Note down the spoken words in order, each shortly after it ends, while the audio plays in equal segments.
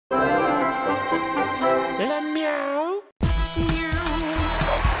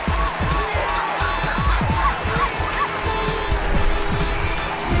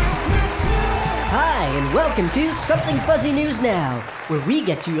Welcome to Something Fuzzy News Now, where we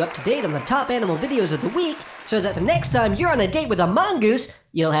get you up to date on the top animal videos of the week so that the next time you're on a date with a mongoose,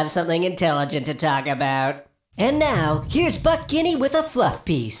 you'll have something intelligent to talk about. And now, here's Buck Guinea with a fluff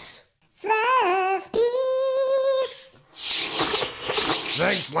piece. Fluff piece!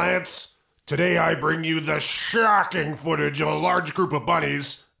 Thanks, Lance. Today I bring you the shocking footage of a large group of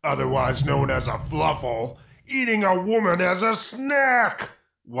bunnies, otherwise known as a fluffle, eating a woman as a snack.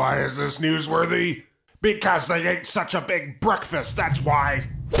 Why is this newsworthy? Because they ate such a big breakfast, that's why.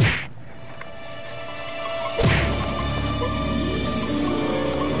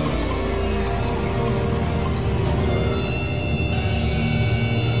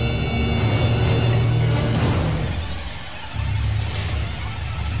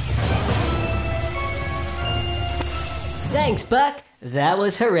 Thanks, Buck. That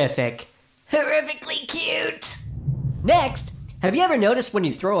was horrific. Horrifically cute. Next, have you ever noticed when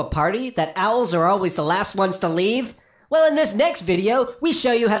you throw a party that owls are always the last ones to leave? Well, in this next video, we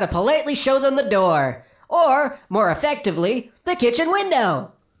show you how to politely show them the door. Or, more effectively, the kitchen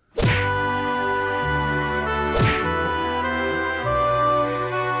window.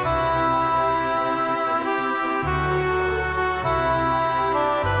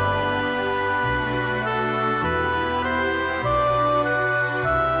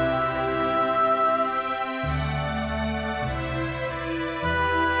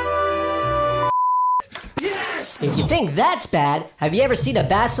 If you think that's bad, have you ever seen a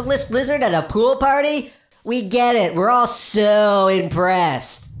basilisk lizard at a pool party? We get it, we're all so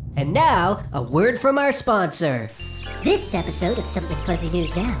impressed. And now, a word from our sponsor. This episode of Something Fuzzy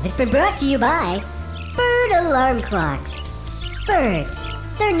News Now has been brought to you by bird alarm clocks. Birds.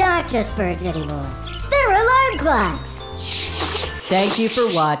 They're not just birds anymore. They're alarm clocks. Thank you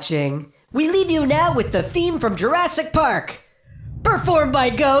for watching. We leave you now with the theme from Jurassic Park. Performed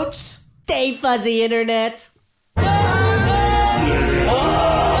by goats. Stay fuzzy, internet.